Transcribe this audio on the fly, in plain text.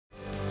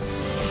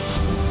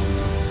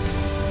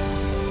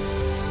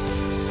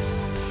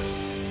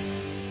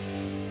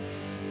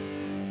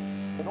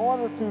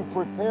order to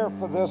prepare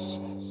for this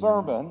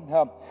sermon,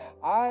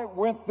 I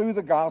went through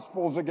the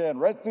Gospels again,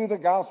 read through the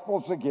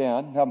Gospels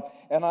again,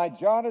 and I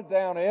jotted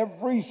down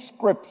every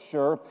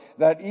scripture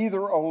that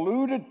either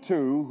alluded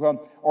to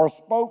or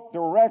spoke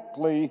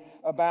directly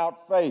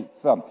about faith.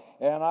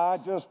 And I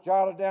just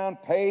jotted down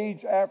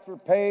page after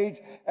page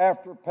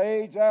after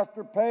page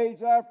after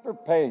page after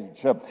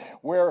page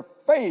where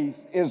faith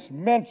is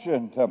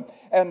mentioned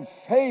and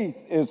faith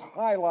is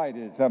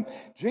highlighted.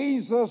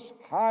 Jesus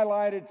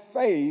highlighted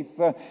faith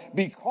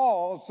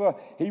because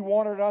he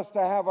wanted us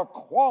to have a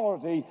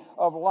quality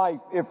of life,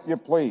 if you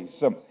please.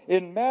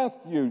 In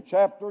Matthew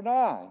chapter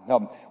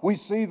 9, we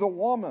see the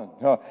woman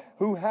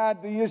who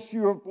had the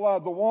issue of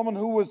blood, the woman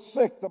who was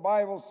sick, the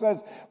Bible says,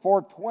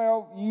 for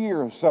 12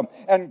 years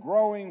and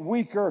growing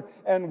weaker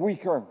and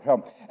weaker.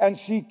 And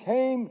she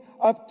came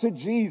up to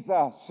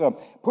Jesus,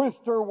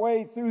 pushed her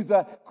way through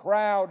the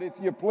crowd, if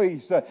you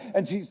please,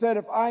 and she said,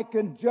 if I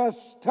can just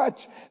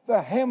touch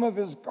the hem of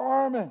his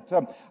garment,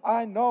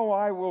 I know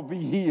I will be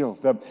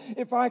healed.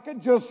 If I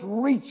can just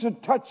reach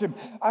and touch him,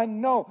 I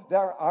know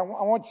that. I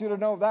want you to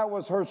know that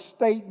was her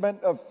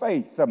statement of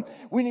faith.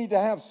 We need to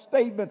have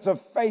statements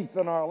of faith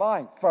in our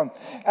life.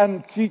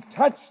 And she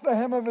touched the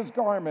hem of his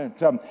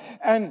garment,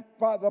 and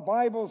the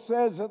Bible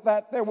says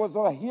that there was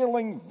a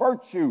healing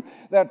virtue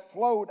that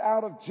flowed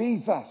out of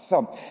Jesus.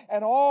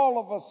 And all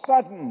of a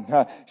sudden,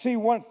 she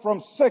went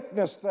from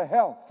sickness to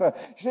health.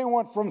 She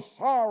went from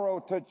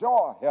sorrow to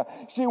joy.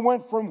 She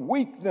went from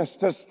weakness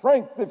to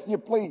strength, if you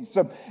please.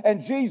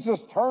 And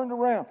Jesus turned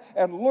around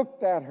and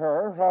looked at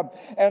her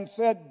and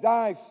said,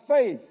 thy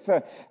faith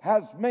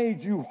has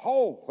made you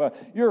whole.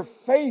 Your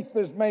faith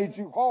has made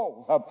you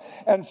whole.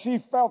 And she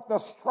felt the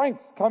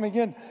strength coming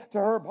into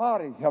her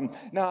body.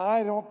 Now,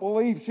 I don't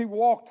believe she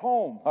walked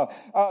home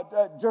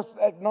just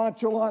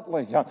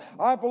nonchalantly.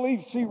 I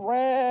believe she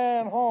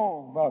ran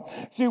home.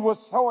 She was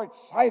so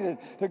excited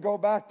to go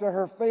back to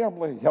her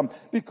family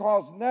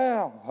because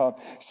now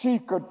she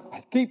could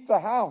keep the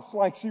house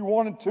like she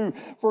wanted to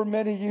for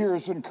many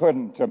years and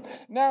couldn't.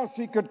 Now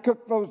she could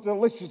cook those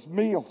delicious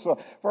meals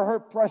for her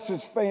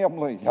precious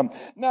family.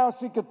 Now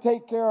she could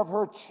take care of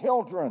her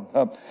children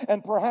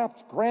and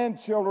perhaps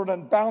grandchildren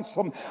and bounce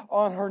them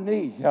on her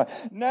knee.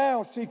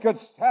 Now she could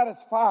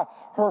satisfy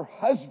her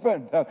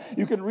husband.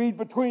 You can read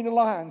between the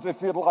lines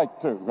if you'd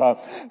like to.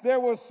 There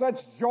was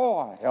such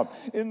joy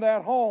in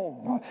that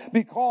home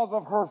because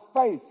of her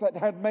faith that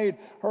had made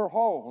her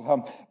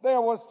whole.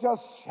 There was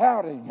just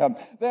shouting.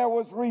 There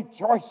was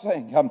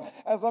rejoicing.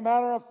 As a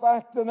matter of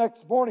fact, the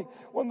next morning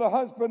when the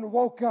husband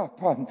woke up,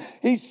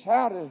 he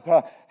shouted,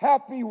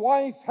 happy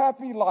wife,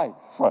 happy life.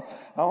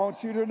 I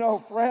want you to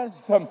know, friends,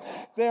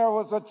 there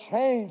was a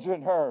change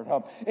in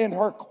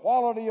her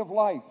quality of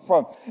life,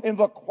 in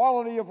the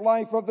quality of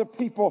life of the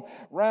people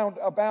round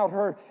about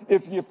her,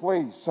 if you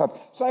please.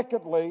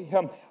 Secondly,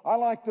 I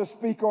like to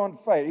speak on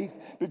faith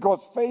because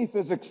faith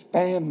is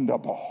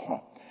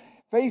expandable.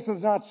 Faith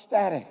is not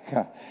static.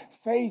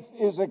 Faith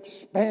is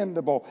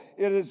expandable.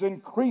 It is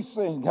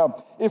increasing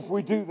if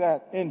we do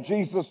that in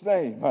Jesus'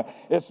 name.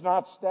 It's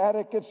not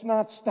static. It's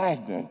not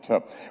stagnant.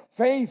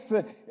 Faith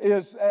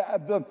is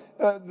the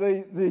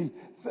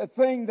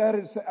thing that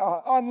is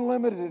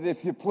unlimited,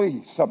 if you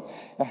please.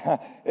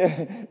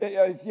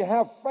 If you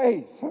have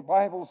faith, the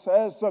Bible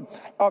says,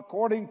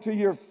 according to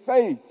your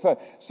faith,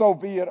 so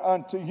be it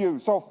unto you.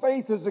 So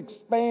faith is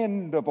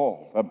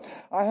expandable.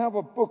 I have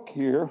a book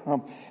here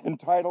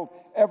entitled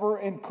Ever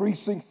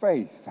Increasing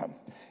Faith,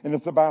 and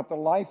it's about the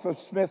life of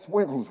Smith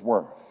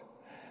Wigglesworth.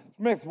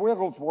 Smith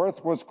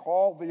Wigglesworth was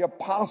called the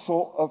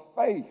apostle of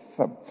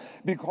faith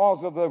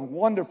because of the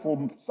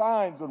wonderful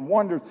signs and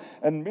wonders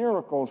and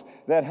miracles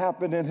that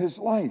happened in his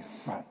life.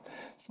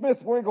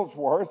 Smith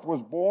Wigglesworth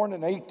was born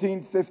in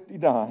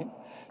 1859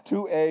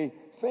 to a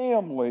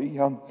family,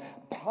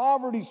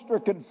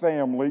 poverty-stricken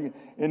family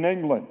in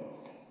England.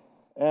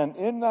 And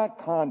in that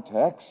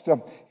context,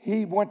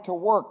 he went to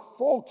work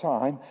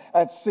full-time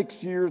at 6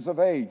 years of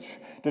age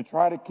to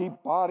try to keep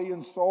body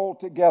and soul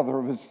together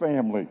of his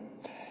family.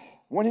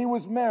 When he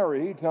was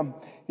married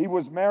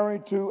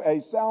to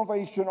a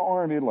Salvation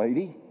Army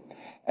lady,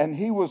 and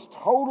he was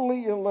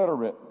totally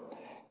illiterate.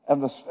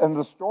 And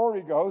the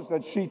story goes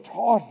that she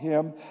taught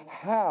him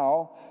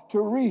how to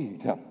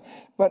read.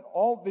 But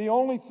the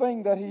only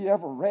thing that he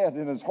ever read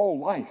in his whole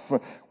life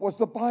was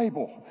the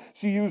Bible.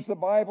 She used the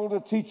Bible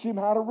to teach him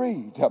how to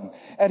read.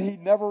 And he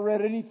never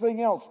read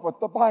anything else but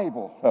the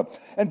Bible.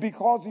 And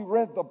because he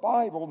read the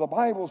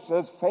Bible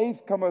says,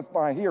 faith cometh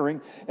by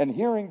hearing, and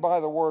hearing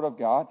by the word of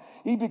God.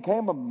 He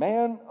became a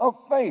man of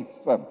faith.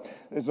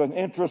 There's an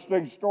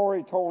interesting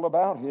story told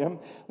about him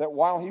that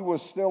while he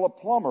was still a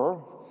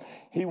plumber,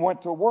 He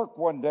went to work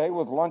one day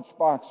with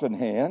lunchbox in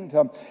hand.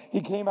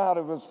 He came out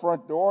of his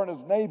front door, and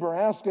his neighbor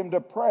asked him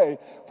to pray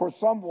for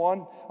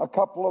someone a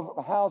couple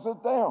of houses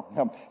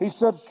down. He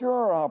said,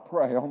 "Sure, I'll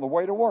pray," on the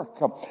way to work.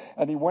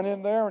 And he went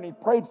in there and he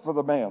prayed for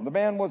the man. The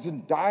man was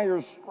in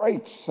dire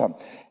straits,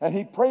 and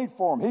he prayed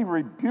for him. He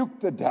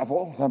rebuked the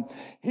devil.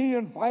 He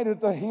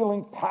invited the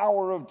healing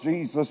power of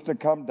Jesus to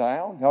come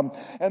down.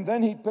 And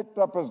then he picked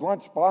up his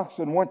lunchbox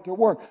and went to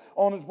work.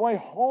 On his way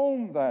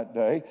home that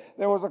day,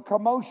 there was a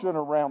commotion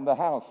around the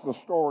house, the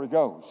story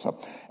goes.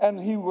 And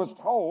he was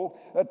told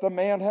that the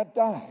man had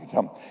died.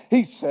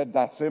 He said,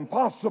 "That's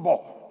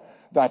impossible.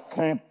 That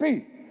can't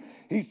be."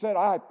 He said,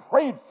 "I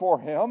prayed for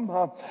him,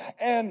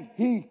 and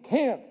he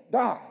can't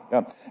die."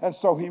 And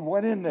so he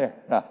went in there,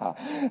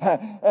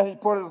 and he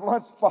put his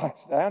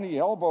lunchbox down. He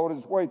elbowed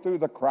his way through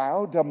the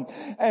crowd,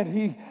 and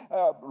he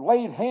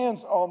laid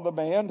hands on the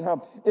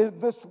man in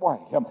this way.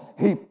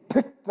 He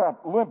picked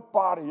that limp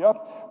body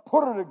up,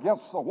 put it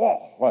against the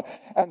wall,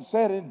 and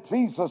said, "In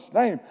Jesus'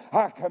 name,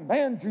 I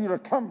command you to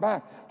come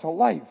back to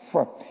life."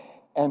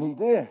 And he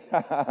did.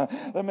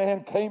 The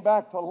man came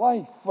back to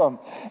life.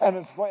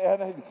 And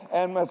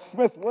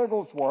Smith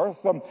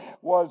Wigglesworth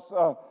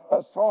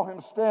saw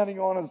him standing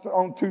on his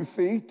own 2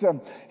 feet.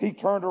 He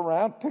turned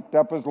around, picked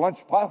up his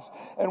lunchbox,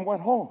 and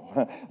went home.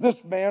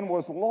 This man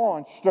was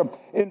launched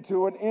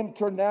into an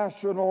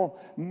international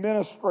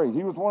ministry.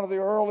 He was one of the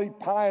early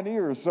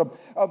pioneers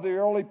of the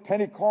early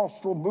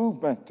Pentecostal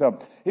movement.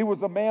 He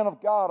was a man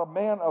of God, a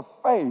man of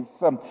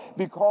faith,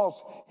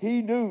 because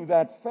he knew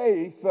that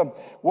faith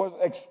was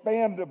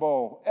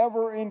expandable,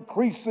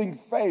 ever-increasing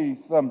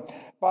faith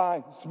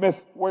by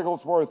Smith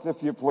Wigglesworth,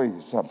 if you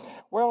please.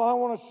 Well, I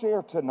want to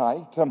share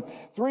tonight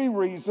 3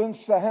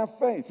 reasons to have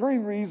faith. 3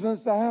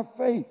 reasons to have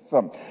faith.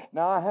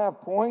 Now, I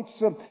have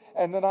points,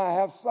 and then I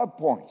have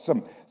subpoints.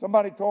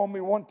 Somebody told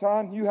me one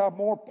time, "You have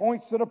more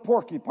points than a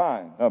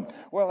porcupine."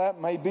 Well, that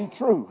may be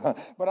true,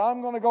 but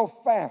I'm going to go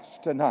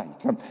fast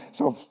tonight.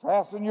 So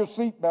fasten your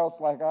seatbelts,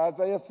 like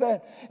Isaiah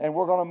said, and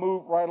we're going to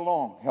move right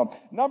along.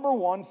 Number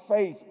 1,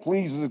 faith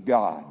pleases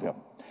God.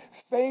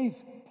 Faith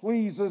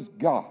pleases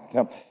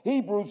God.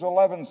 Hebrews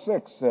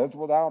 11:6 says,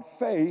 "Without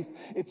faith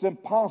it's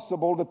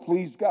impossible to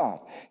please God.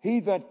 He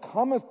that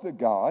cometh to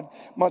God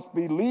must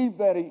believe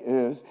that he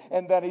is,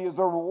 and that he is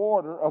a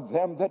rewarder of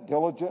them that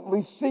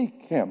diligently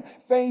seek him."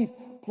 Faith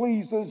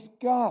pleases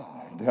God.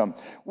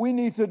 We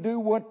need to do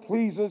what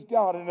pleases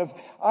God. And if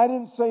I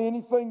didn't say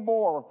anything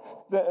more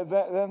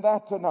than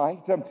that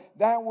tonight,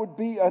 that would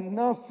be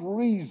enough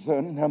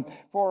reason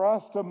for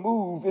us to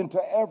move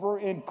into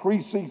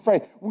ever-increasing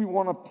faith. We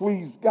want to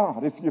please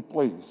God, if you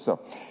please.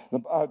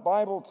 The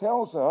Bible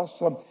tells us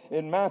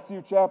in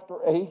Matthew chapter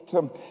 8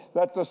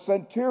 that the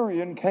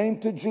centurion came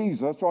to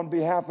Jesus on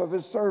behalf of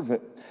his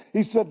servant.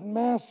 He said,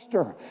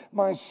 "Master,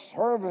 my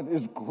servant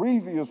is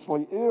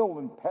grievously ill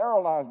and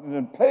paralyzed and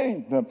in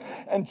pain."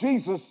 And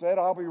Jesus said,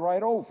 "I'll be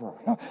right over."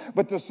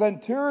 But the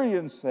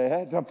centurion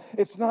said,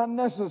 "It's not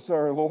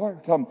necessary, Lord."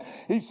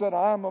 He said,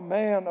 "I'm a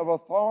man of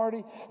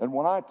authority, and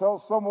when I tell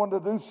someone to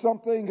do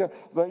something,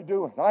 they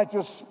do it. I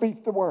just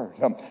speak the word."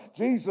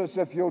 Jesus,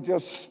 if you'll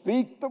just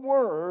speak the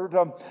word,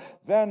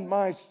 then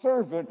my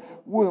servant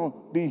will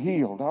be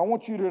healed. I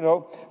want you to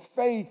know,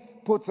 faith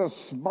puts a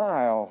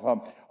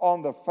smile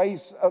on the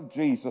face of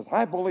Jesus.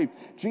 I believe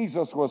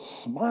Jesus was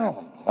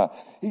smiling.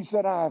 He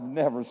said, "I've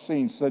never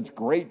seen such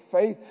great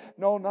faith.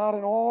 No, not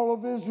in all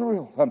of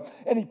Israel."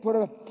 And he put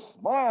a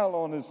smile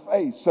on his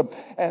face,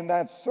 and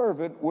that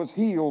servant was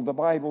healed, the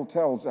Bible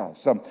tells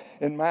us.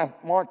 In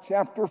Mark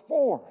chapter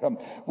 4,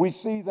 we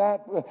see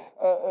that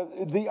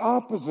the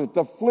opposite,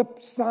 the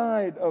flip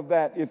side of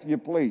that, if you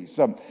please.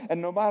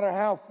 And no matter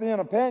how thin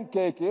a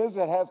pancake is,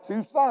 it has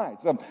 2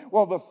 sides.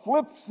 Well, the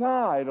flip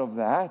side of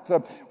that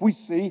we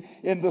see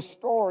in the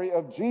story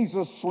of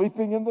Jesus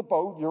sleeping in the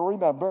boat, you'll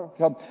remember,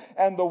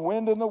 and the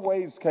wind and the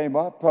waves came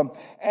up,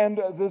 and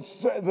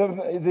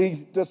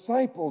the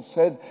disciples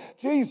said,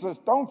 "Jesus,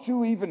 don't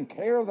you even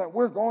care that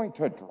we're going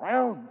to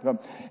drown?"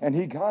 And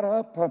he got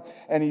up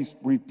and he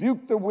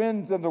rebuked the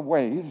winds and the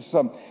waves,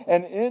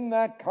 and in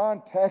that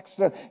context,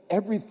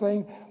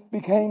 everything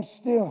became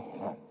still.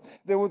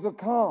 There was a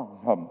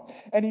calm.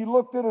 And he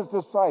looked at his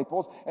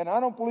disciples, and I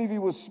don't believe he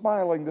was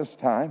smiling this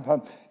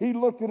time. He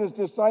looked at his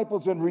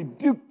disciples and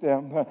rebuked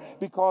them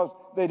because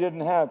they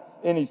didn't have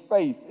any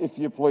faith, if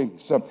you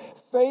please.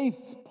 Faith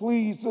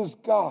pleases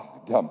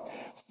God.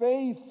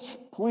 Faith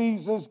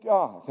pleases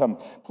God.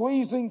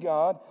 Pleasing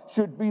God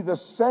should be the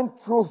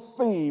central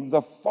theme,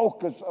 the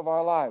focus of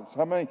our lives.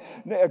 How many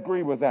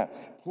agree with that?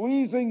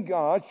 Pleasing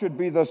God should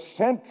be the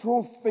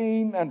central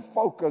theme and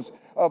focus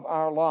of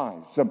our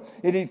lives.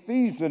 In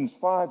Ephesians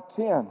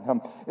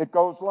 5:10, it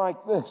goes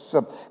like this: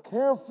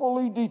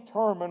 carefully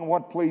determine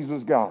what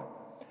pleases God.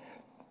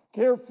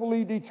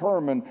 Carefully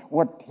determine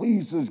what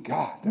pleases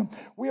God.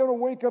 We ought to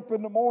wake up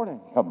in the morning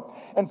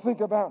and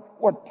think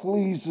about what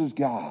pleases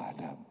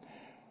God.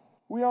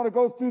 We ought to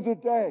go through the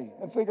day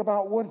and think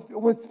about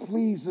what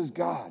pleases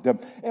God.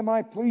 Am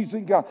I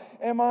pleasing God?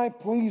 Am I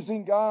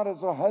pleasing God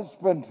as a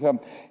husband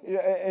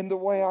in the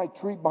way I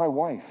treat my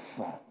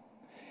wife?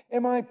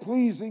 Am I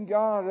pleasing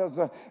God as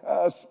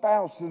a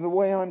spouse in the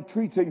way I'm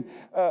treating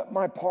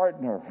my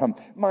partner,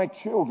 my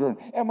children?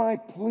 Am I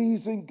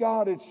pleasing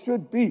God? It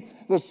should be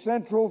the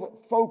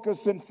central focus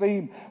and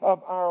theme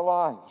of our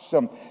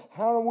lives.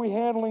 How are we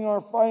handling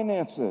our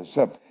finances?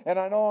 And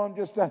I know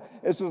this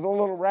is a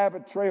little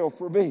rabbit trail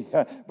for me,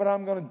 but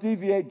I'm going to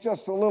deviate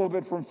just a little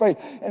bit from faith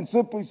and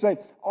simply say,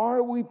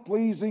 are we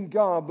pleasing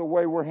God the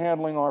way we're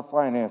handling our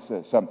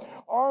finances?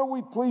 Are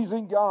we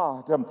pleasing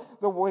God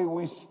the way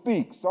we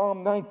speak?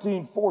 Psalm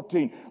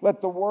 19:14, let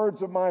the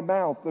words of my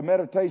mouth, the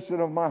meditation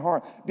of my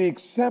heart be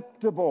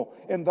acceptable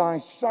in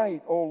thy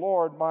sight, O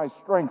Lord, my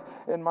strength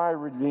and my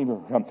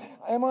Redeemer.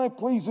 Am I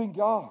pleasing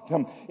God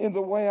in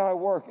the way I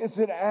work? Is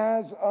it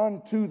as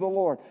unto the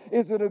Lord?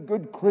 Is it a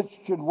good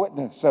Christian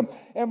witness?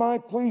 Am I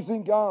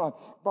pleasing God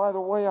by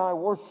the way I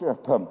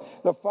worship?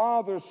 The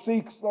Father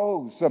seeks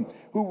those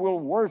who will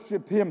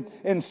worship Him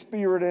in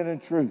spirit and in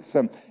truth.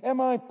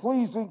 Am I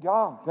pleasing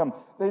God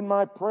in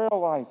my prayer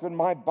life, in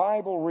my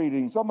Bible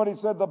reading? Somebody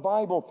said the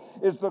Bible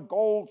is the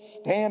gold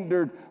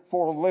standard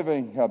for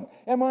living.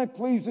 Am I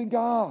pleasing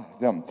God?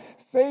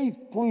 Faith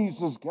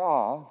pleases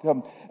God,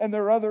 and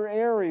there are other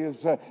areas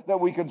that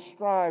we can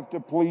strive to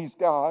please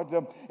God,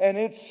 and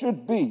it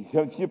should be,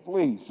 if you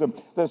please,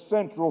 the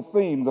central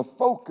theme, the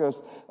focus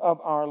of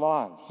our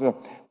lives.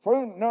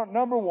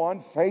 Number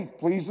one, faith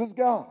pleases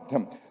God.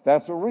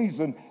 That's a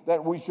reason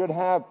that we should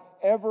have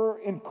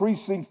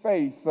ever-increasing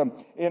faith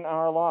in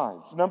our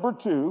lives. Number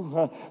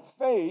two,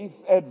 faith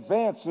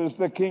advances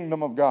the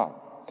kingdom of God.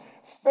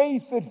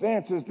 Faith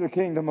advances the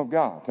kingdom of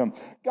God.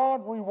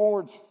 God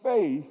rewards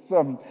faith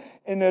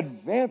in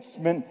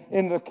advancement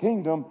in the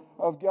kingdom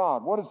of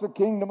God. What is the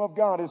kingdom of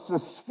God? It's the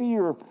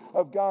sphere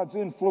of God's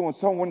influence.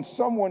 So when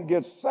someone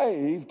gets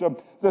saved,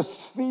 the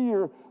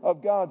sphere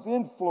of God's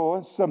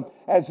influence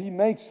as he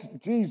makes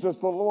Jesus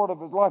the Lord of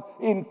his life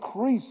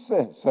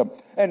increases.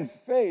 And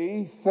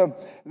faith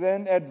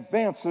then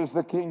advances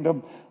the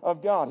kingdom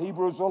of God.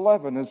 Hebrews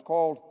 11 is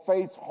called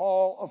Faith's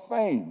Hall of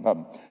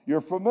Fame.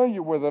 You're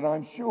familiar with it,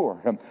 I'm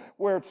sure,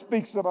 where it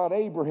speaks about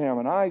Abraham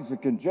and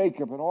Isaac and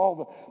Jacob and all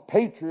the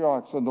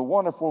patriarchs and the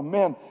wonderful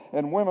men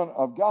and women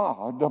of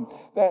God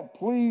that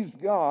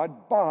pleased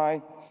God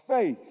by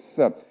faith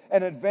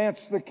and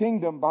advanced the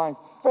kingdom by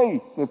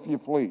faith, if you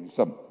please.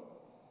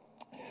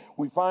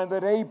 We find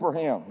that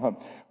Abraham,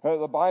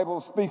 the Bible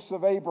speaks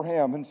of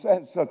Abraham and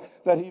says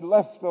that he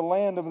left the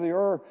land of the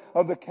Ur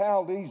of the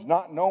Chaldees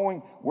not knowing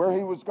where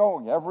he was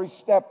going. Every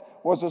step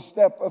was a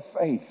step of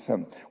faith.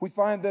 We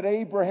find that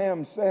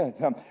Abraham said,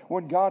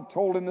 when God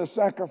told him to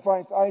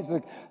sacrifice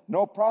Isaac,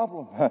 no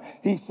problem.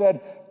 He said,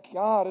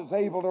 God is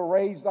able to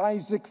raise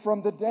Isaac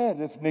from the dead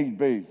if need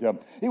be.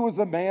 He was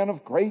a man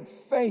of great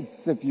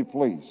faith, if you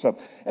please.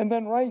 And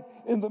then right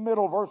in the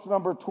middle, verse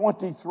number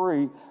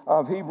 23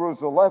 of Hebrews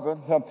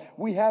 11,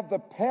 we have the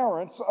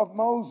parents of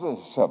Moses.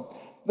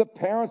 The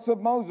parents of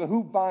Moses,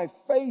 who by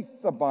faith,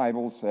 the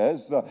Bible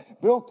says,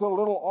 built a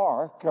little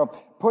ark,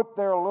 put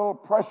their little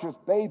precious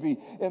baby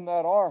in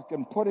that ark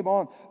and put him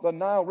on the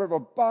Nile River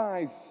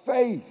by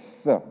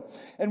faith.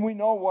 And we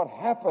know what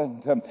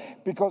happened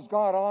because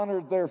God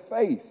honored their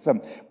faith.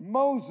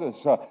 Moses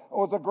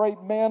was a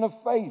great man of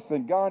faith,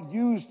 and God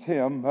used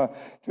him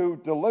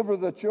to deliver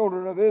the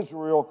children of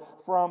Israel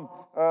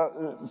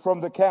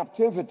from the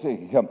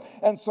captivity.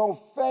 And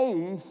so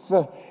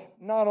faith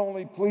not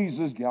only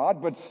pleases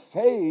God, but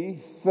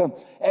faith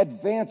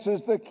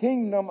advances the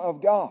kingdom of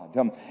God.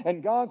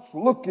 And God's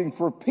looking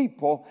for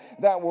people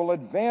that will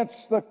advance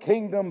the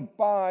kingdom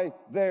by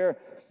their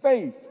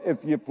faith,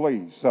 if you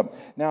please.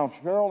 Now,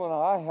 Cheryl and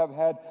I have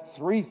had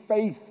 3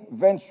 faith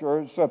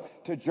ventures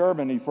to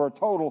Germany for a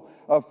total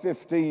of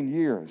 15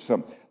 years.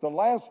 The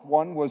last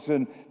one was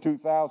in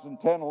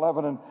 2010,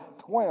 11, and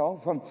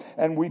 12,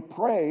 and we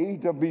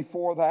prayed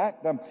before that,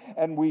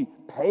 and we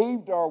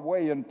paved our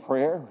way in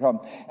prayer,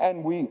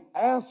 and we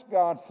asked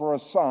God for a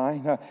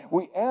sign.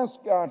 We asked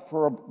God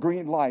for a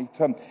green light,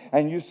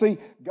 and you see,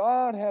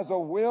 God has a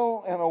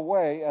will and a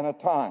way and a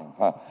time.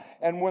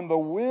 And when the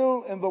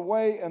will and the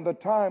way and the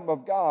time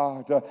of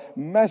God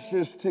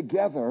meshes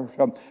together,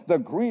 the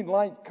green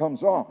light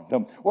comes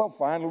on. Well,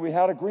 finally we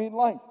had a green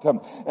light.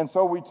 And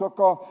so we took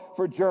off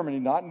for Germany,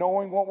 not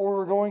knowing what we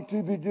were going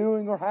to be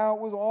doing or how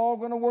it was all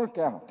going to work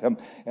out.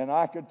 And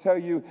I could tell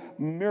you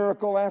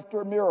miracle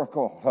after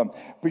miracle,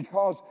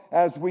 because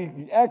as we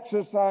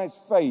exercise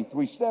faith,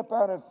 we step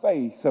out in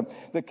faith,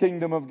 the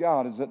kingdom of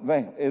God is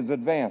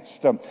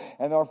advanced.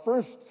 And our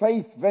first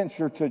faith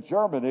venture to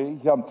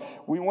Germany,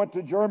 we went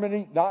to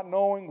Germany not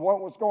knowing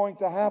what was going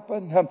to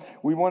happen.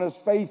 We went as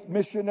faith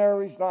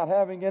missionaries, not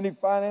having any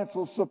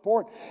financial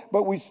support,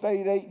 but we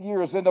stayed 8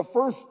 years. In the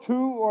first 2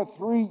 or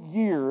 3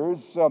 years,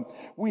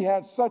 we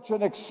had such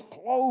an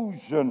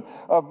explosion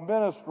of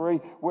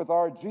ministry with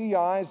our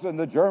GIs and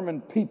the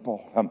German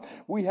people.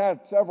 We had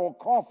several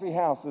coffee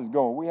houses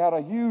going. We had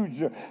a huge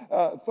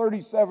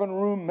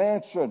 37-room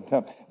mansion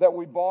that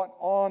we bought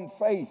on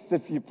faith,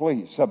 if you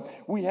please.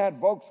 We had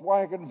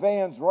Volkswagen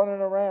vans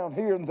running around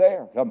here and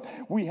there.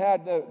 We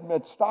had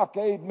a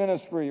stockade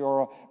ministry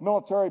or a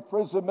military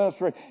prison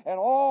ministry, and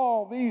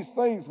all these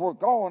things were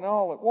going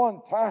all at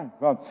one time.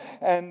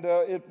 And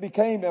it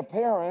became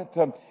apparent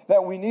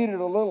that we needed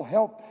a little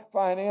help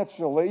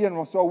financially,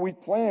 and so we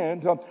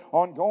planned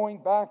on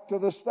going back to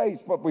the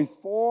States. But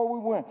before we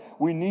went,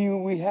 we knew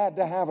we had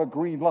to have a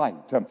green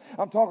light.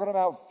 I'm talking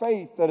about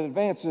faith that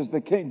advances the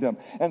kingdom.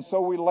 And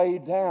so we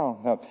laid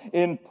down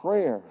in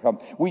prayer.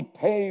 We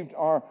paved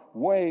our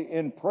way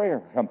in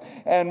prayer,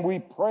 and we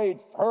prayed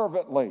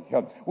fervently.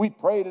 We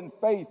prayed in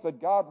faith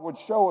that God would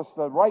show us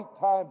the right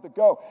time to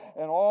go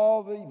and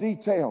all the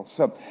details.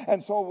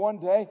 And so one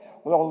day,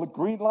 well, the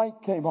green light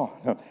came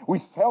on. We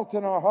felt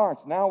in our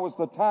hearts now was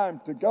the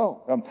time to go.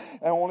 And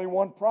only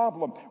one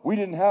problem: we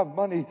didn't have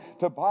money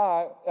to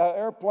buy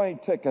airplane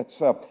tickets,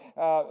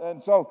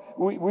 and so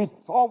we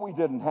thought we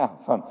didn't have.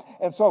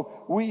 And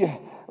so we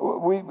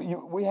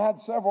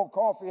had several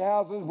coffee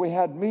houses. We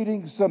had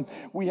meetings.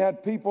 We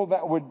had people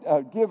that would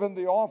give in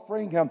the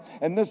offering,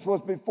 and this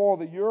was before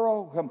the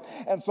euro.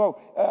 And so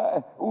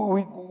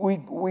we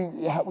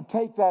would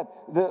take the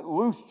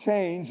loose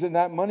change and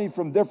that money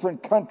from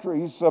different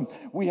countries.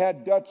 We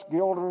had Dutch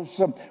guilders.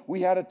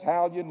 We had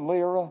Italian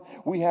lira.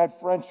 We had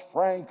French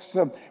francs.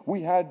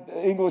 We had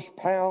English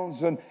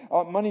pounds and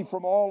money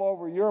from all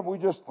over Europe. We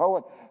just throw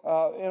it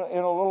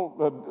in a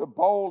little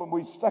bowl, and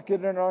we stuck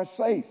it in our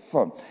safe.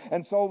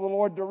 And so the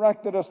Lord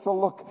directed us to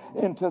look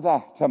into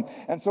that.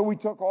 And so we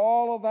took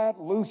all of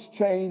that loose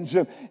change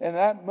and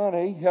that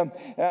money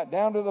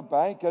down to the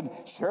bank, and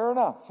sure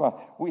enough,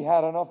 we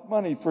had enough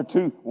money for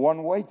 2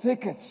 one-way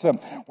tickets.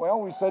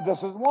 Well, we said, this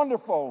is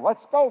wonderful.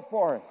 Let's go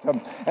for it.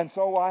 And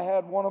so I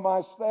had one of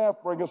my staff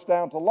bring us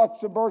down to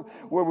Luxembourg,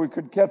 where we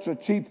could catch a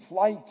cheap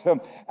flight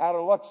out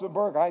of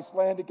Luxembourg,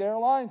 Icelandic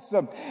Airlines.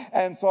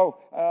 And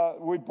so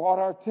we bought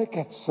our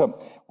tickets.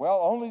 Well,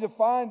 only to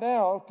find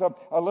out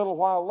a little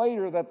while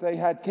later that they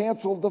had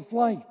canceled the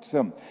flight.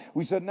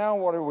 We said, now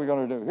what are we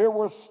going to do? Here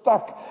we're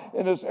stuck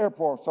in this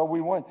airport. So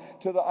we went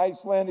to the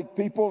Icelandic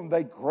people, and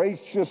they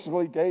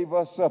graciously gave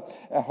us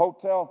a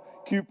hotel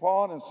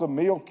coupon and some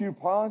meal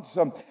coupons,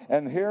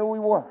 and here we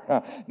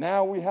were.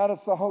 Now we had us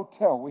a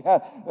hotel, we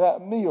had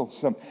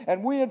meals,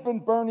 and we had been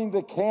burning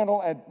the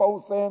candle at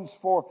both ends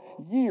for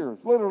years,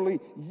 literally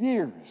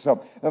years.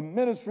 The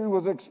ministry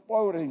was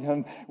exploding,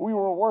 and we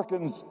were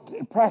working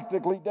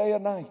practically day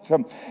and night.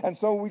 And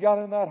so we got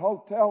in that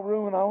hotel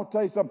room, and I want to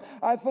tell you something,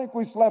 I think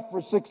we slept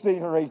for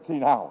 16 or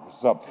 18 hours.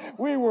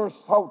 We were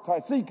so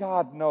tired. See,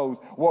 God knows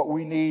what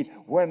we need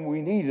when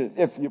we need it,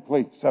 if you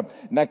please.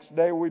 Next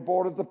day we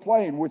boarded the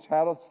plane, which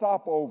had a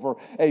stopover,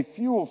 a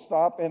fuel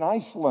stop in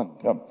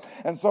Iceland.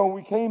 And so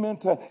we came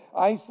into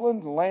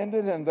Iceland,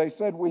 landed, and they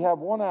said, we have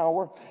 1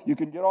 hour. You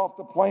can get off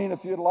the plane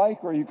if you'd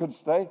like, or you could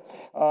stay.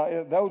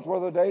 Those were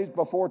the days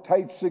before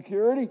tight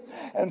security.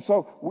 And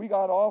so we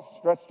got off,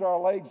 stretched our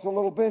legs a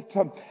little bit,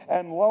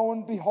 and lo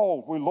and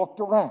behold, we looked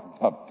around.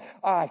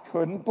 I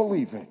couldn't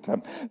believe it.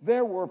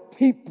 There were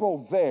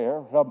people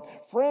there,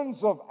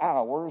 friends of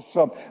ours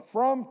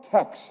from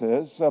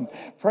Texas,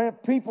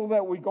 people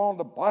that we'd gone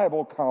to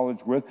Bible college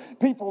with,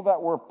 people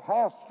that were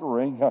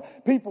pastoring,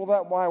 people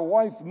that my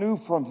wife knew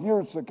from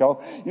years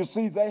ago. You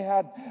see, they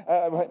had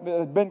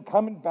been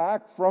coming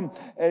back from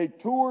a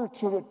tour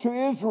to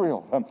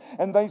Israel,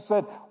 and they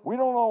said, we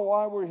don't know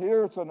why we're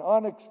here. It's an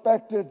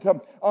unexpected,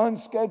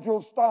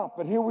 unscheduled stop,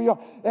 but here we are.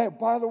 Hey,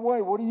 by the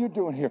way, what are you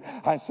doing here?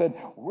 I said,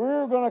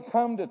 we're going to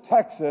come to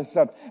Texas,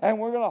 and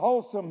we're going to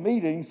hold some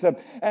meetings,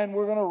 and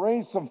we're going to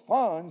raise some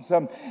funds.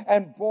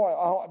 And boy,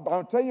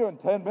 I'll tell you, in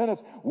 10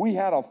 minutes, we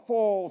had a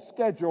full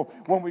schedule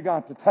when we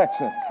got to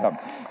Texas.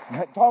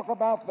 Talk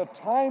about the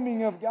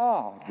timing of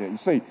God. You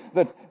see,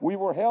 that we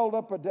were held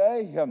up a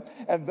day,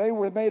 and they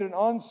were made an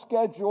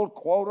unscheduled,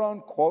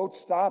 quote-unquote,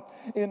 stop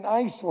in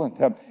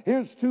Iceland.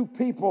 Here's 2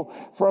 people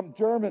from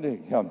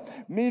Germany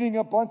meeting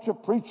a bunch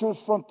of preachers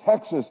from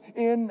Texas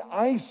in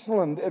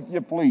Iceland, if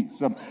you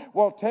please.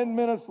 Well, 10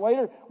 minutes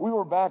later, we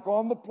were back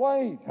on the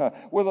plane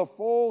with a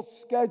full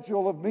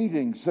schedule of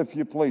meetings, if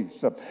you please.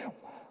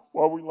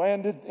 Well, we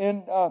landed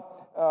in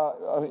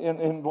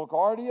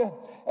LaGuardia,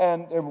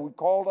 and we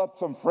called up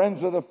some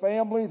friends of the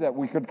family that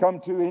we could come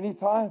to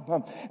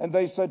anytime, and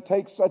they said,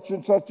 take such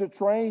and such a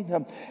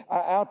train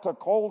out to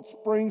Cold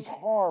Springs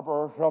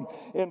Harbor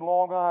in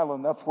Long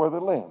Island. That's where they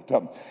lived.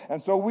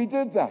 And so we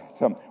did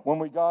that. When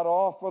we got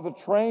off of the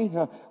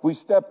train, we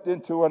stepped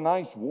into a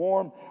nice,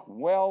 warm,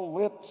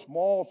 well-lit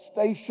small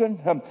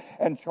station,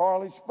 and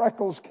Charlie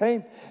Spreckles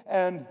came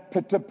and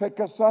to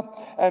pick us up,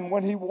 and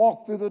when he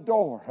walked through the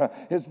door,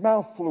 his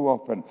mouth flew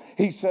open.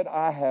 He said,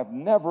 I have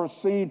never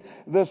seen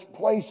this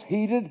place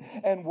heated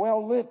and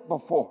well lit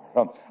before.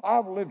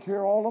 I've lived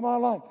here all of my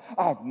life.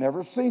 I've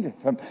never seen it.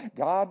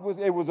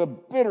 It was a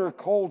bitter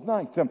cold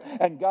night,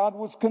 and God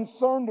was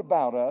concerned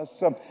about us,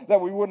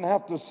 that we wouldn't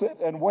have to sit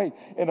and wait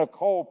in a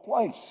cold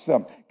place.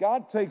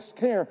 God takes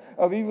care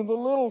of even the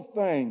little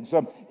things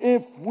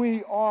if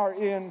we are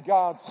in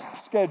God's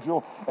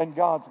schedule and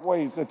God's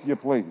ways, if you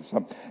please.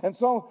 And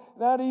so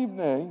that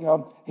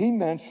evening, he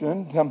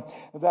mentioned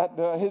that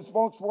his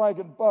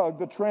Volkswagen Bug,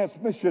 the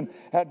transmission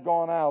had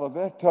gone out of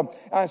it.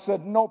 I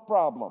said, no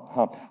problem.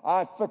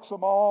 I fix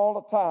them all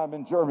the time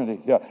in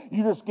Germany.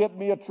 You just get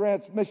me a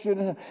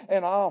transmission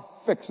and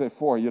I'll fix it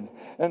for you.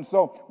 And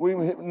so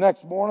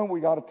next morning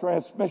we got a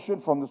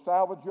transmission from the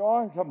salvage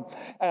yard.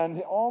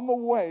 And on the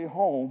way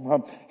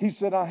home, he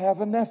said, I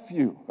have a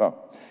nephew.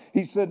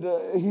 He said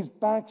he's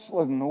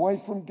backslidden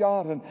away from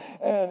God,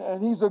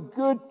 and he's a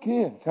good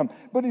kid,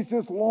 but he's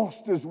just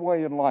lost his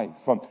way in life.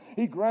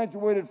 He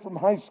graduated from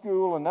high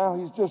school, and now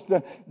he's just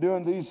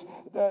doing these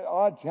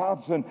odd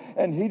jobs,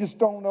 and he just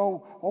don't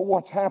know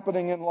what's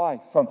happening in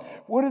life.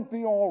 Would it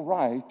be all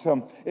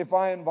right if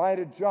I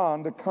invited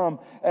John to come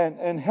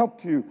and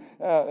help you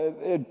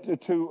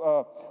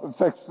to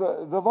fix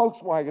the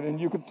Volkswagen, and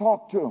you can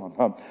talk to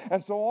him?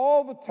 And so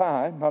all the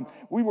time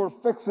we were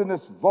fixing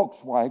this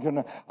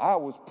Volkswagen, I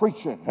was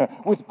preaching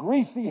with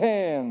greasy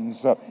hands.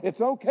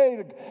 It's okay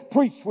to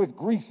preach with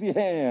greasy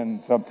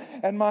hands.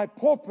 And my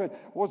pulpit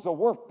was a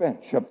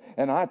workbench.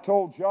 And I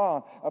told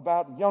John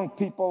about young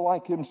people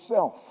like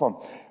himself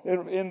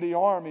in the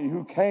army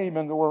who came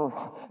and were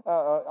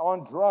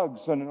on drugs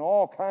and in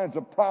all kinds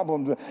of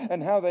problems,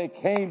 and how they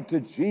came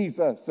to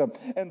Jesus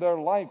and their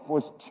life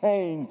was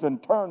changed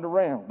and turned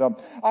around.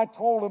 I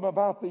told him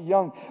about the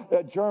young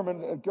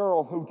German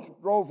girl who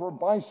drove her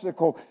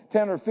bicycle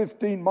 10 or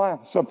 15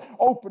 miles,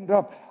 opened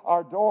up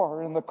our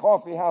door in the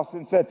coffee house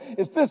and said,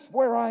 is this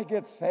where I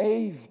get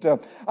saved?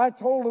 I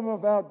told him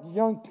about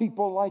young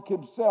people like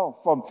himself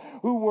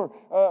who were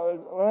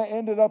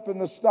ended up in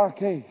the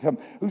stockade,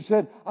 who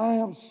said, I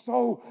am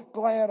so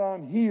glad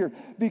I'm here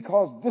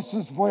because this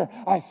is where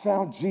I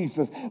found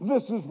Jesus.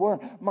 This is where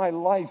my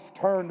life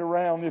turned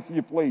around, if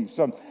you please.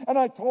 And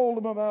I told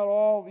him about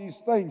all these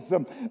things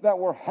that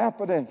were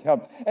happening,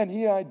 and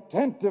he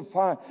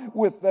identified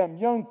with them,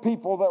 young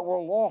people that were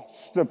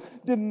lost,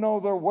 didn't know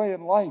their way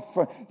in life,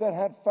 that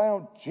had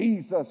found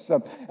Jesus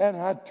and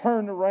had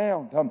turned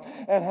around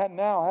and had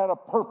now had a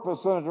purpose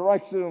and a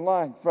direction in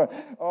life.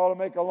 To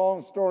make a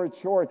long story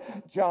short,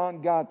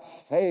 John got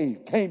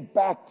saved, came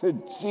back to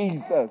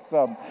Jesus.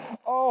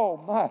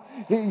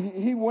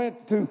 He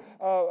went to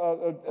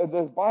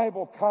the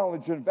Bible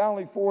college in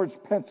Valley Forge,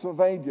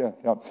 Pennsylvania.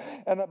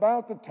 And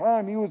about the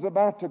time he was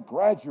about to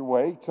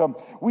graduate,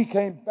 we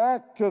came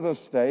back to the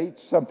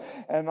States,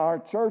 and our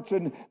church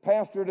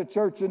pastored a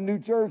church in New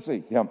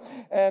Jersey.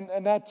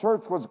 And that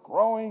church was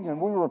growing, and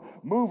we were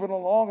moving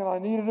along, and I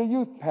needed a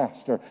youth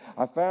pastor.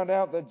 I found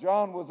out that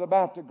John was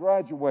about to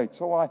graduate,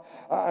 so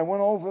I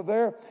went over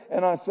there,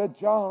 and I said,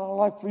 John, I'd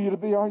like for you to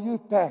be our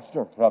youth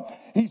pastor.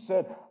 He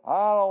said,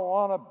 I don't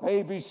want to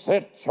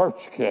babysit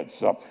church kids.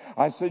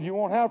 I said, you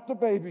won't have to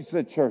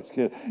babysit church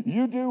kids.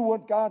 You do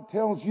what God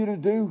tells you to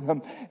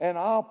do, and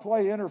I'll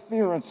play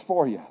interference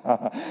for you.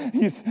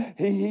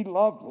 He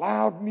loved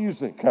loud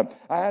music.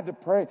 I had to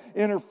pray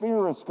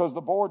interference because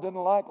the board didn't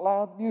like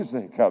loud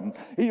music.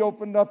 He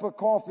opened up a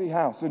coffee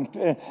house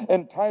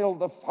entitled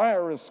The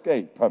Fire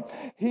Escape.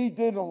 He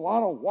did a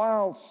lot of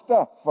wild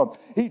stuff.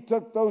 He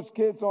took those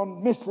kids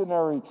on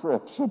missionary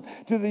trips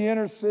to the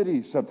inner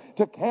cities,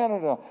 to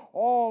Canada,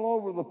 all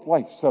over the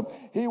place.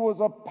 He was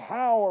a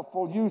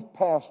powerful youth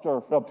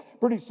pastor.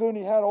 Pretty soon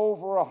he had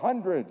over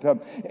 100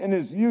 in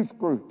his youth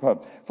group.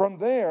 From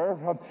there,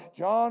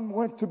 John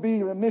went to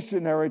be a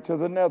missionary to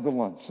the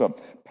Netherlands.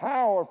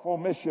 Powerful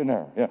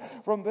missionary.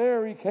 From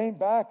there he came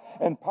back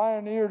and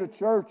pioneered a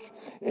church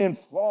in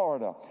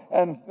Florida.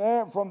 And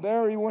from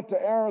there he went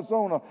to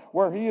Arizona,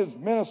 where he is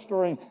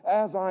ministering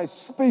as I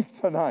speak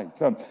tonight.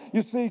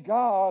 You see,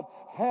 God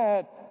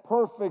had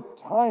perfect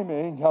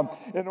timing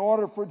in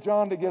order for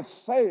John to get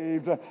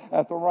saved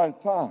at the right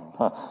time.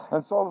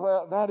 And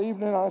so that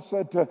evening I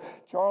said to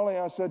Charlie,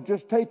 I said,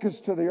 just take us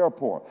to the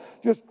airport.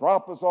 Just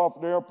drop us off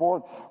at the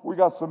airport. We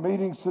got some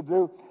meetings to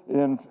do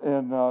in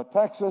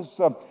Texas,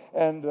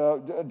 and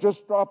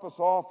just drop us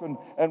off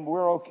and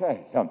we're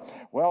okay.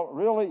 Well,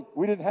 really,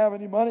 we didn't have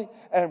any money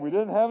and we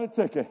didn't have a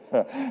ticket.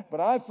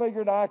 But I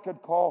figured I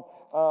could call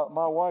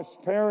my wife's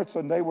parents,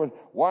 and they would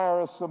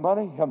wire us some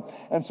money.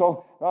 And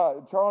so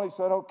Charlie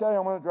said, okay,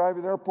 I'm going to drive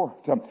you to the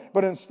airport.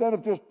 But instead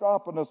of just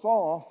dropping us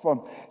off,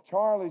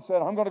 Charlie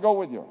said, I'm going to go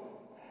with you.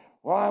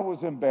 Well, I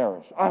was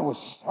embarrassed. I was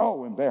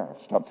so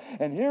embarrassed.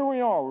 And here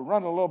we are. We're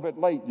running a little bit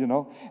late,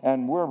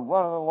 and we're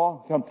running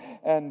along.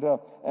 And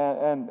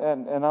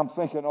I'm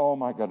thinking, oh,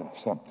 my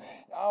goodness.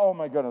 Oh,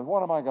 my goodness,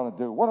 what am I going to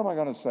do? What am I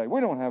going to say? We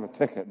don't have a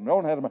ticket.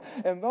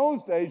 In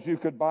those days, you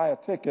could buy a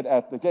ticket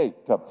at the gate.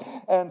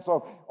 And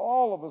so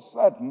all of a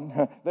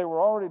sudden, they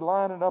were already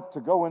lining up to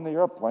go in the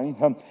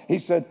airplane. He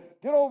said,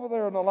 get over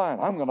there in the line.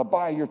 I'm going to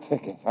buy your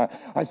ticket.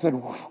 I said,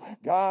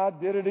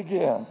 God did it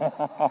again.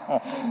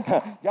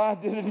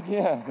 God did it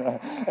again.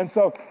 And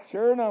so,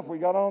 sure enough, we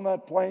got on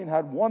that plane,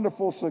 had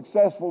wonderful,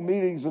 successful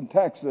meetings in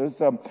Texas,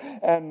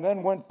 and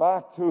then went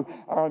back to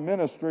our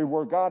ministry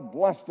where God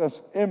blessed us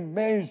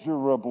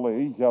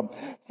immeasurably.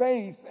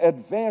 Faith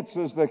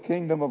advances the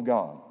kingdom of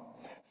God.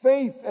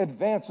 Faith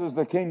advances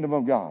the kingdom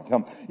of God.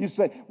 You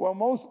say, well,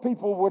 most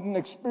people wouldn't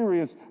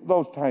experience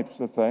those types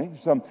of things.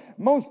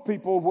 Most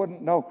people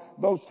wouldn't know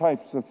those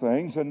types of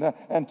things and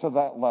to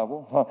that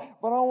level.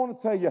 But I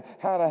want to tell you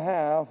how to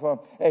have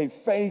a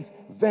faith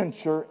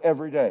venture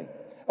every day.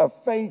 A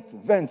faith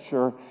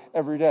venture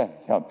every day.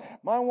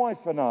 My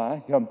wife and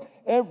I,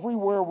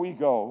 everywhere we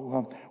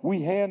go,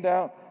 we hand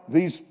out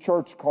these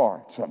church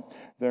cards.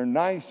 They're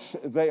nice.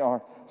 They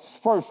are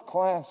first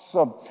class,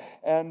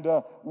 and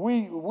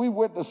we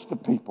witness to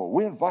people.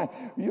 We invite.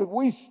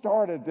 We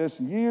started this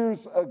years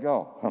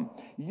ago.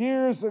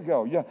 Years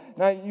ago. Yeah.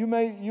 Now you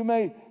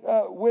may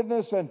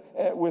witness and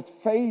with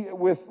faith,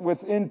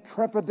 with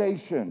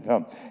intrepidation,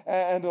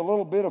 and a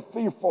little bit of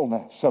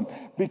fearfulness,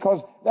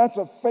 because that's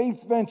a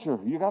faith venture.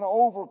 You got to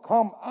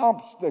overcome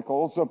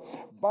obstacles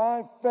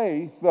by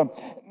faith,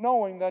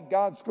 knowing that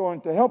God's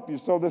going to help you.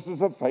 So this is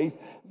a faith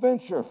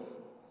venture.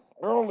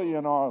 Early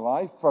in our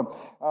life,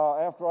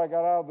 after I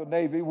got out of the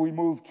Navy, we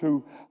moved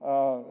to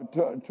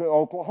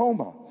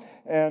Oklahoma,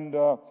 and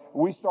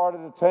we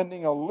started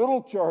attending a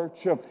little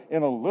church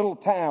in a little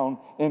town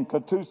in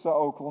Catoosa,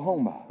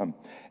 Oklahoma.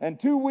 And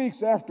 2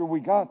 weeks after we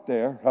got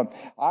there,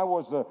 I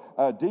was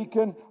a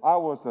deacon, I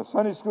was the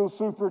Sunday school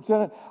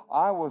superintendent,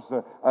 I was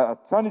a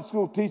Sunday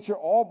school teacher,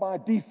 all by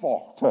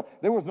default.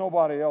 There was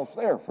nobody else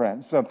there,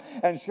 friends.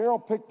 And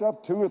Cheryl picked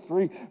up 2 or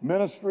 3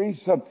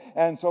 ministries,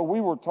 and so we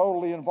were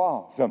totally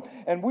involved.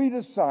 And we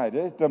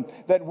decided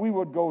that we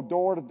would go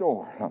door to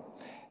door.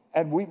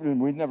 And we'd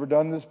never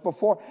done this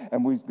before.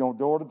 And we'd go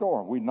door to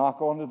door. We'd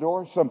knock on the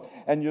doors.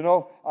 And you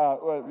know,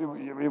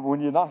 when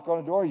you knock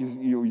on the door,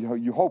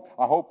 you hope,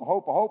 I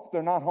hope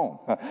they're not home.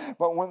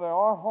 But when they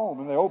are home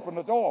and they open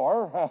the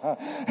door,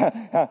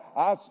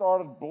 I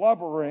started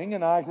blubbering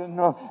and I didn't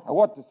know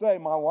what to say.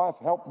 My wife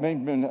helped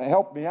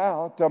me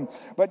out.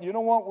 But you know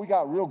what? We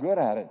got real good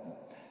at it.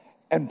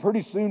 And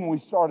pretty soon we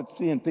started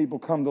seeing people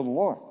come to the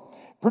Lord.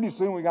 Pretty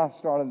soon we got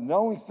started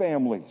knowing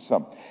families,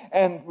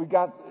 and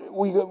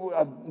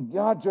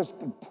God just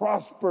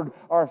prospered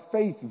our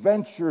faith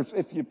ventures,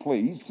 if you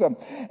please,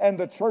 and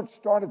the church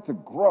started to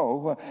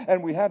grow,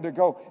 and we had to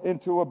go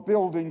into a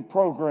building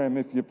program,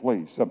 if you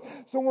please. So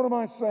what am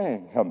I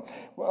saying?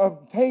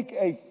 Take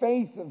a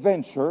faith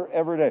venture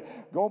every day.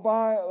 Go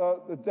by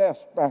the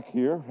desk back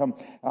here,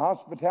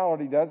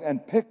 hospitality desk,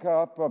 and pick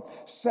up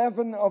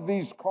 7 of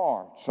these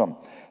cards,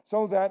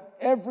 so that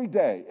every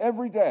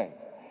day,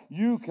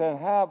 you can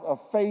have a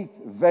faith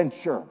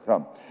venture.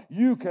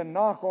 You can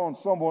knock on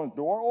someone's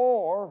door,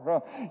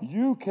 or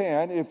you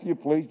can, if you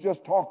please,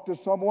 just talk to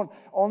someone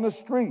on the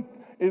street,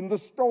 in the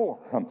store.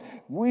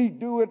 We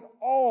do it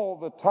all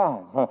the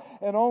time,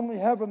 and only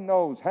heaven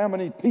knows how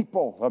many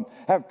people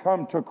have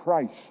come to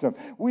Christ.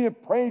 We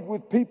have prayed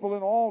with people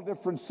in all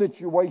different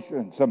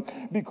situations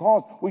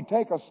because we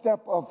take a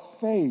step of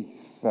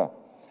faith.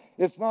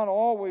 It's not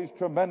always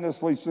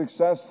tremendously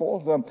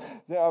successful.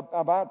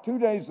 About 2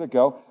 days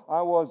ago,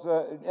 I was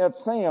at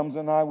Sam's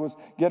and I was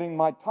getting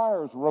my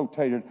tires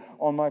rotated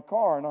on my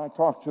car, and I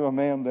talked to a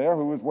man there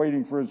who was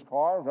waiting for his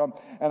car,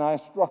 and I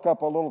struck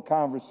up a little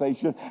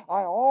conversation.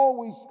 I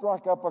always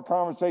struck up a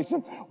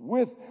conversation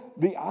with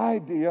the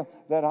idea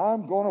that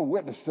I'm going to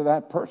witness to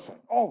that person.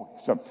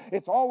 Always.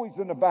 It's always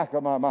in the back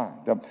of my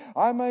mind.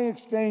 I may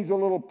exchange a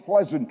little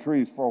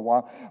pleasantries for a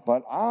while,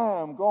 but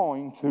I'm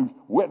going to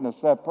witness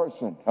that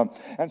person.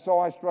 And so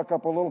I struck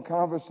up a little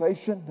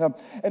conversation,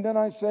 and then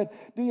I said,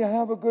 do you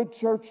have a good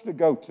church to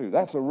go to?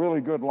 That's a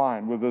really good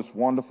line with this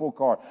wonderful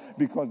card,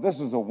 because this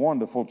is a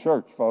wonderful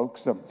church,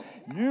 folks.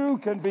 You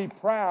can be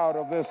proud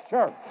of this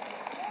church.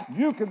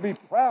 You can be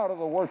proud of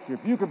the worship.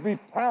 You can be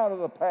proud of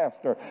the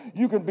pastor.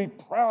 You can be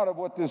proud of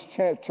what this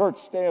church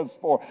stands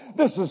for.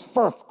 This is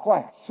first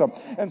class.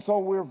 And so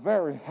we're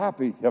very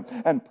happy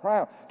and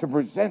proud to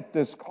present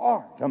this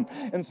card.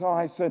 And so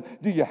I said,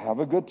 do you have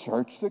a good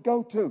church to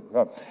go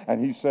to? And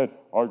he said,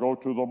 I go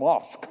to the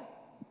mosque.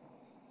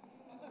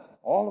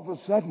 All of a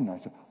sudden, I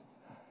said,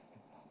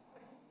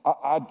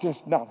 I'd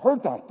just not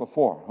heard that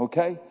before,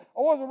 okay?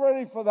 I wasn't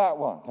ready for that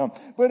one.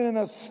 But in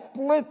a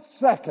split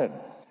second,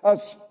 I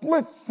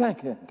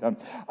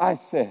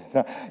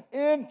said,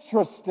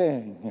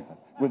 interesting,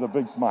 with a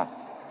big smile.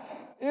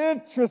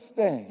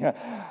 Interesting.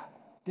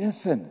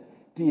 Listen,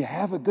 do you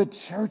have a good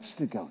church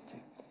to go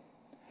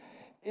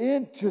to?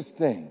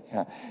 Interesting.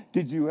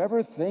 Did you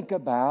ever think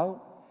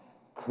about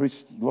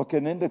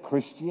looking into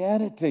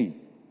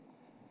Christianity?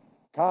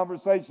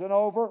 Conversation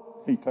over,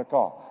 he took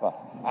off.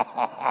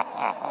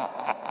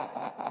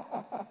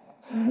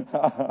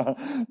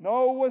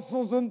 No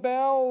whistles and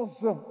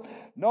bells,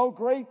 no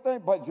great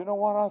thing. But you know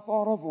what I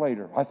thought of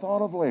later?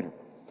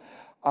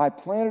 I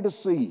planted a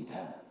seed.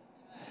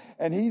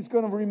 And he's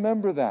going to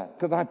remember that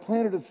because I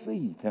planted a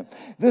seed.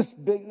 This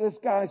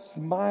guy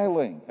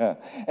smiling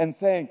and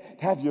saying,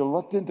 have you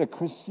looked into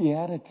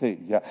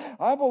Christianity?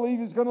 I believe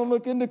he's going to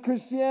look into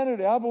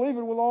Christianity. I believe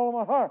it with all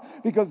of my heart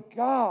because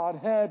God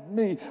had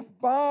me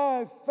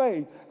by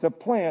faith to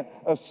plant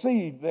a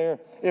seed there,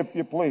 if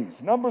you please.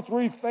 Number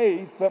 3,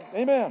 faith.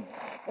 Amen.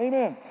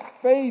 Amen.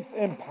 Faith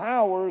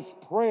empowers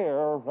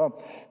prayer,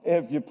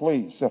 if you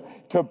please,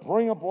 to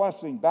bring a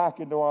blessing back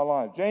into our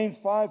lives. James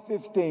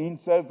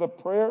 5:15 says, the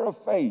prayer of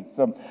faith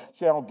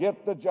shall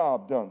get the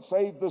job done,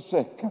 save the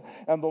sick,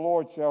 and the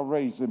Lord shall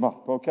raise him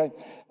up, okay?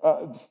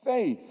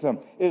 Faith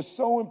is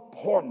so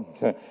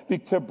important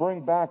to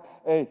bring back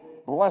a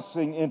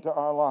blessing into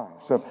our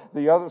lives.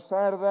 The other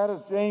side of that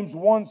is James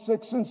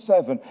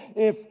 1:6-7.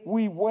 If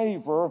we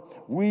waver,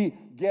 we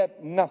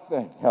get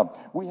nothing.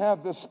 We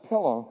have this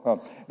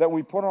pillow that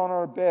we put on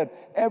our bed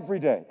every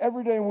day.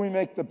 Every day when we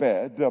make the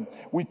bed,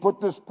 we put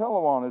this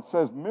pillow on. It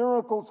says,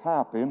 miracles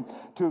happen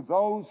to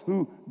those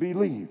who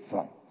believe.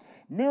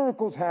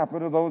 Miracles happen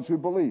to those who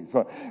believe.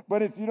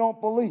 But if you don't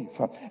believe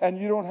and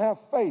you don't have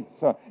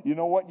faith, you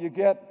know what you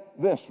get?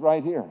 This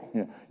right here.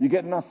 You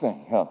get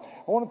nothing. I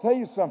want to tell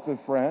you something,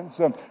 friends.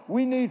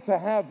 We need to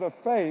have the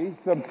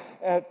faith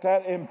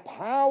that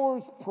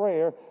empowers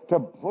prayer to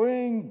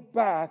bring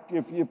back,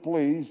 if you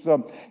please,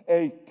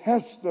 a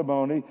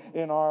testimony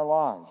in our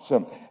lives.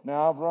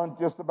 Now, I've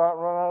just about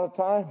run out of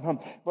time,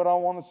 but I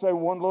want to say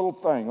one little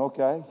thing,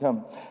 okay?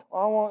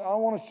 I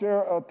want to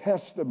share a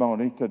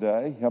testimony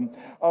today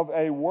of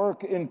a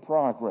work in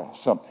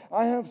progress.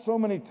 I have so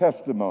many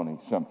testimonies.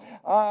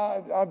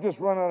 I've just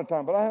run out of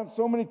time, but I have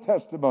so many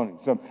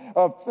testimonies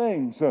of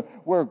things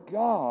where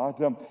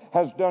God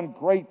has done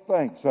great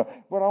things.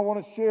 But I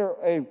want to share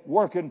a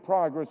work in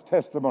progress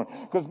testimony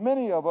because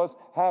many of us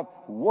have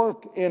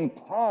work in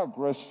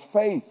progress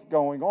faith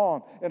going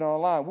on in our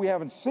life. We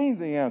haven't seen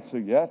the answer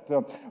yet,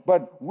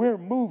 but we're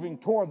moving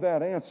toward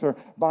that answer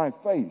by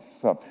faith.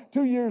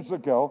 2 years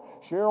ago,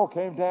 Cheryl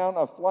came down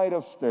a flight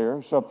of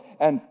stairs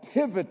and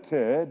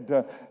pivoted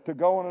to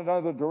go in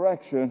another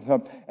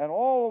direction, and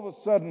all of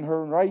a sudden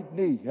her right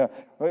knee,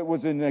 it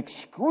was in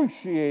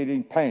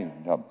excruciating pain.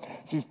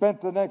 She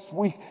spent the next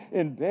week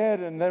in bed,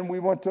 and then we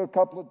went to a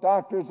couple of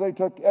doctors. They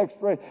took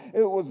x-ray.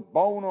 It was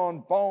bone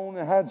on bone.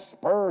 It had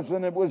spurs,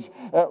 and it was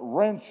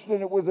wrenched,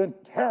 and it was in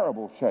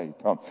terrible shape.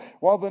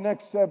 Well, the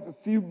next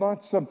few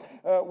months,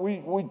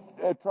 we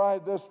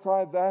tried this,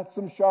 tried that,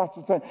 some shots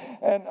and things,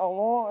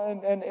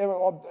 and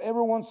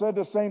everyone said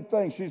the same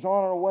thing. She's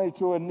on her way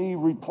to a knee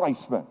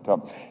replacement.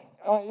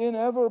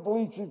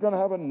 Inevitably, she's going to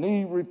have a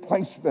knee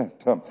replacement.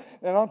 And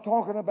I'm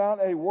talking about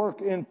a work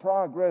in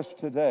progress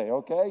today,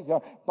 okay?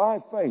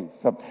 By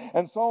faith.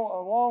 And so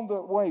along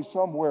the way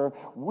somewhere,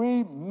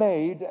 we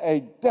made a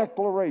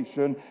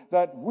declaration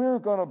that we're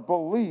going to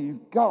believe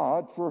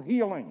God for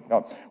healing.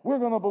 We're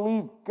going to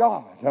believe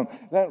God,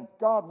 that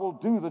God will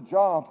do the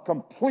job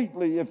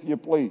completely, if you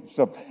please.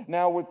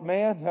 Now, with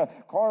man,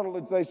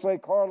 cartilage, they say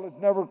cartilage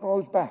never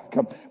grows back.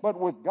 But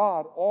with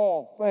God,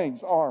 all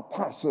things are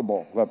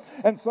possible.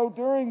 And so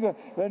during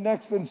the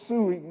next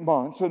ensuing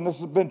months, and this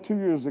has been 2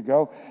 years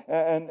ago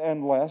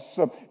and less,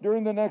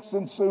 during the next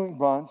ensuing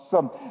months,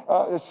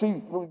 she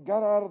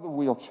got out of the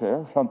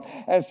wheelchair,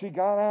 and she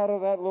got out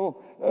of that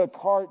little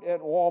cart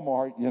at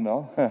Walmart, you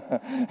know.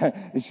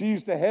 She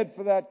used to head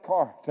for that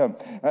cart.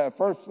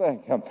 First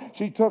thing,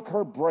 she took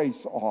her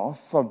brace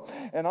off,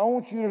 and I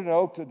want you to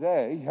know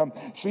today,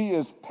 she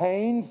is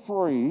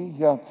pain-free,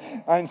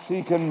 and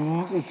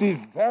she's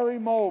very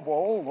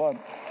mobile,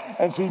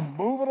 and she's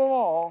moving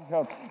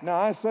along. Now,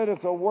 I said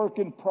it's a work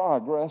in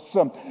progress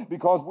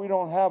because we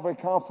don't have a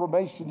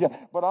confirmation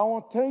yet. But I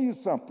want to tell you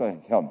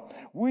something.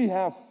 We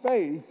have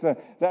faith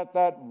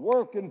that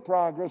work in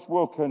progress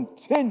will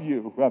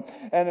continue.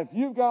 And if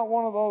you've got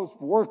one of those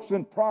works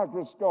in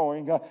progress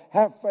going,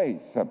 have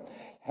faith.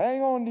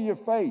 Hang on to your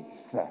faith.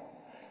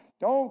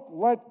 Don't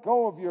let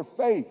go of your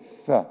faith.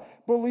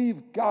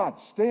 Believe God.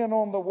 Stand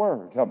on the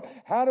Word.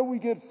 How do we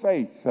get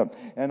faith?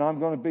 And I'm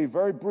going to be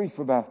very brief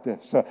about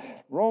this.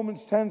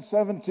 Romans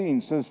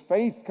 10:17 says,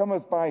 faith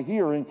cometh by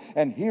hearing,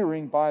 and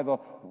hearing by the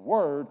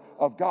Word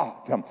of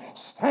God.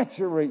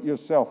 Saturate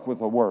yourself with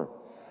the Word.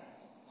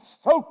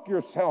 Soak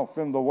yourself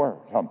in the Word.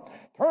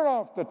 Turn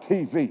off the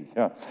TV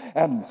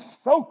and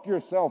soak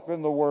yourself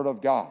in the Word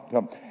of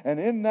God. And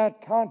in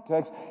that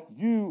context,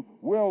 you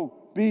will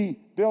be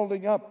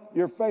building up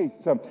your faith.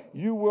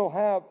 You will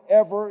have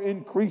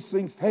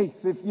ever-increasing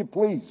faith, if you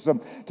please,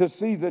 to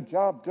see the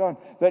job done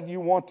that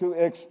you want to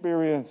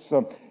experience,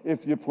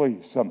 if you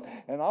please. And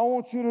I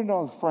want you to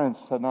know, friends,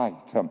 tonight,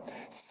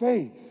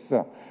 faith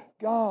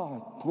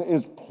God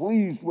is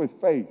pleased with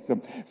faith.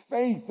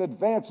 Faith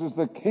advances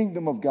the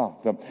kingdom of God.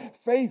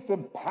 Faith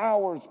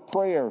empowers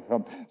prayer.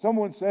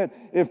 Someone said,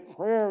 if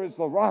prayer is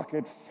the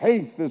rocket,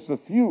 faith is the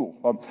fuel.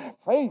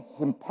 Faith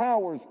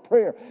empowers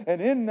prayer.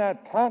 And in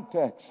that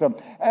context,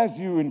 as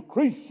you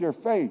increase your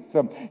faith,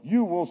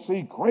 you will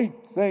see great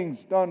things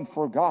done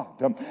for God.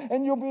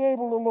 And you'll be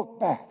able to look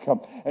back,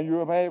 and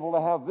you'll be able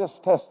to have this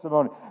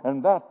testimony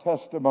and that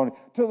testimony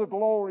to the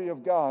glory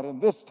of God,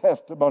 and this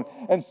testimony,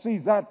 and see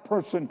that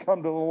person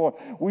come to the Lord.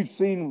 We've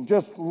seen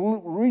just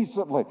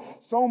recently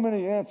so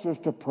many answers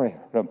to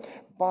prayer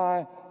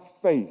by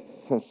faith.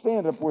 So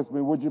stand up with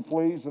me, would you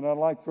please? And I'd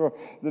like for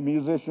the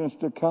musicians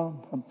to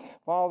come.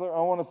 Father,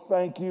 I want to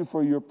thank you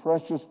for your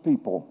precious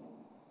people.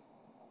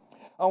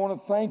 I want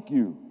to thank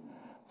you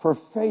for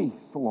faith,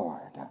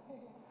 Lord,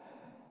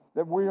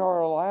 that we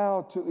are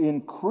allowed to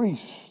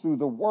increase through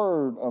the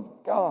Word of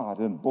God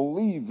and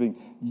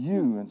believing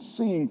you and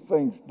seeing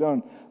things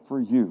done for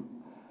you.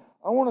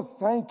 I want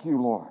to thank you,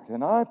 Lord,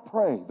 and I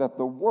pray that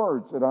the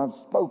words that I've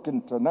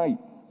spoken tonight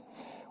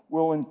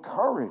will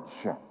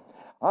encourage.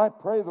 I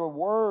pray the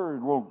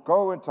Word will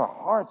go into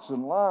hearts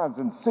and lives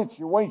and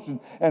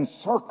situations and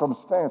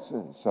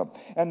circumstances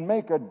and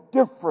make a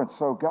difference,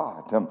 oh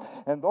God.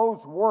 And those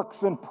works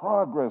in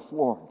progress,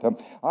 Lord,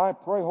 I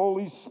pray,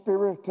 Holy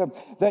Spirit,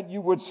 that you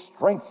would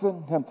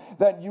strengthen,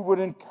 that you would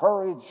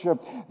encourage,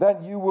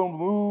 that you will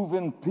move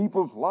in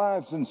people's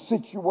lives and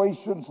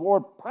situations,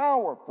 Lord,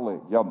 powerfully.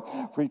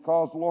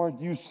 Because, Lord,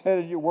 you said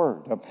in your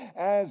Word,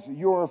 as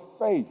your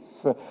faith,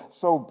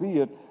 so be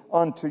it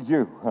unto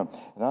you.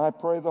 And I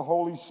pray the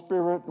Holy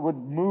Spirit would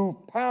move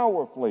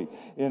powerfully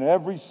in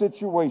every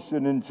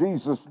situation in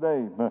Jesus'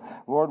 name.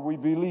 Lord, we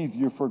believe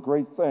you for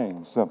great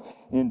things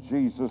in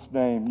Jesus'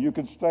 name. You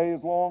can stay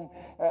as long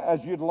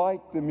as you'd like.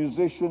 The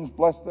musicians,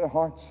 bless their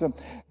hearts.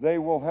 They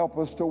will help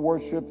us to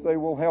worship. They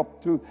will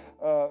help to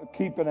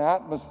keep an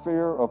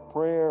atmosphere of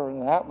prayer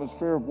and an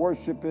atmosphere of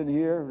worship in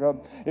here.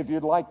 If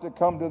you'd like to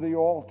come to the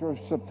altar,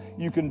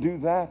 you can do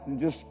that and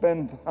just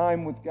spend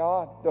time with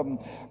God.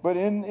 But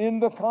in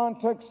the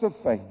context of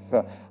faith,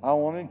 I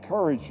want to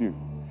encourage you.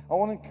 I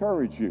want to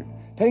encourage you.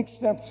 Take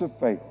steps of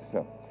faith.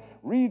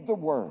 Read the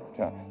Word.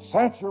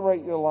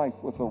 Saturate your life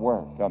with the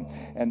Word.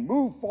 And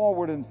move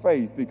forward in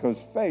faith, because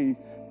faith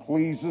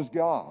pleases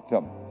God.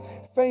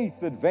 Faith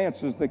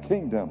advances the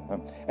kingdom.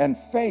 And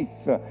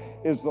faith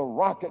is the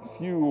rocket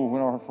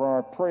fuel for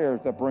our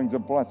prayers that brings a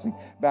blessing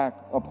back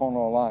upon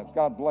our lives.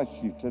 God bless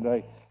you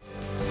today.